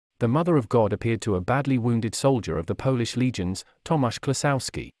the Mother of God appeared to a badly wounded soldier of the Polish legions, Tomasz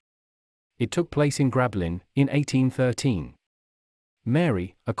Kłosowski. It took place in Grablin, in 1813.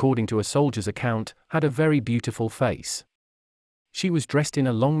 Mary, according to a soldier's account, had a very beautiful face. She was dressed in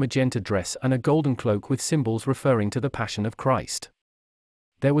a long magenta dress and a golden cloak with symbols referring to the Passion of Christ.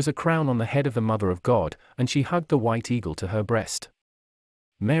 There was a crown on the head of the Mother of God, and she hugged the white eagle to her breast.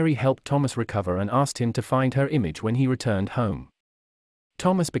 Mary helped Thomas recover and asked him to find her image when he returned home.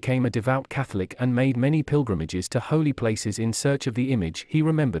 Thomas became a devout Catholic and made many pilgrimages to holy places in search of the image he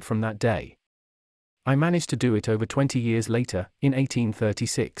remembered from that day. I managed to do it over 20 years later, in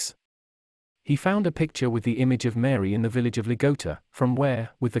 1836. He found a picture with the image of Mary in the village of Ligota, from where,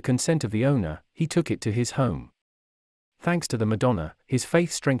 with the consent of the owner, he took it to his home. Thanks to the Madonna, his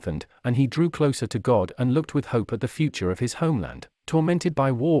faith strengthened, and he drew closer to God and looked with hope at the future of his homeland, tormented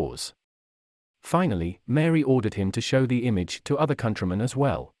by wars. Finally, Mary ordered him to show the image to other countrymen as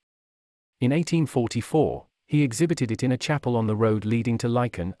well. In 1844, he exhibited it in a chapel on the road leading to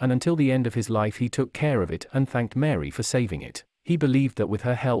Lichen, and until the end of his life he took care of it and thanked Mary for saving it. He believed that with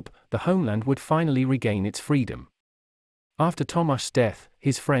her help, the homeland would finally regain its freedom. After Tomasz's death,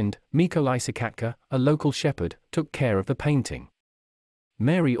 his friend, Mikołaj Sakatka, a local shepherd, took care of the painting.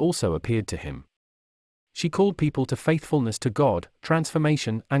 Mary also appeared to him. She called people to faithfulness to God,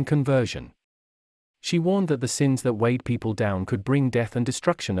 transformation, and conversion. She warned that the sins that weighed people down could bring death and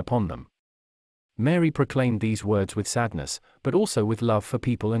destruction upon them. Mary proclaimed these words with sadness, but also with love for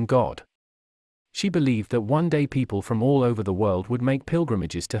people and God. She believed that one day people from all over the world would make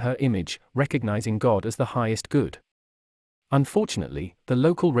pilgrimages to her image, recognizing God as the highest good. Unfortunately, the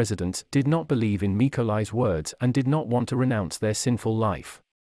local residents did not believe in Mikołaj's words and did not want to renounce their sinful life.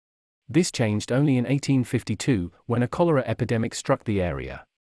 This changed only in 1852, when a cholera epidemic struck the area.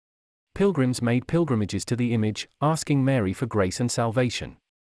 Pilgrims made pilgrimages to the image, asking Mary for grace and salvation.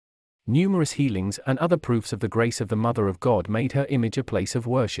 Numerous healings and other proofs of the grace of the Mother of God made her image a place of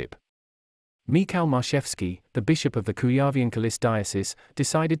worship. Michał Marszewski, the bishop of the Kujawian-Kalisz diocese,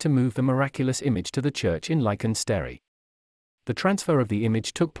 decided to move the miraculous image to the church in Lichen. The transfer of the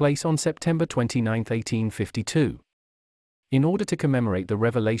image took place on September 29, 1852. In order to commemorate the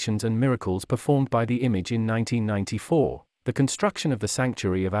revelations and miracles performed by the image in 1994, the construction of the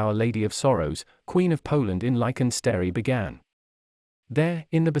sanctuary of Our Lady of Sorrows, Queen of Poland in Lichen began. There,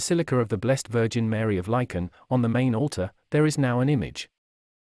 in the Basilica of the Blessed Virgin Mary of Lichen, on the main altar, there is now an image.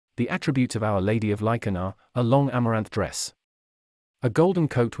 The attributes of Our Lady of Lichen are, a long amaranth dress, a golden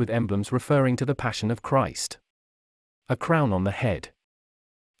coat with emblems referring to the Passion of Christ, a crown on the head,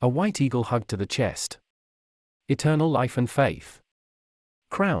 a white eagle hugged to the chest, eternal life and faith.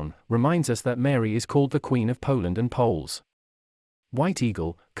 Crown reminds us that Mary is called the Queen of Poland and Poles. White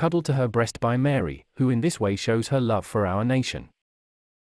eagle, cuddled to her breast by Mary, who in this way shows her love for our nation.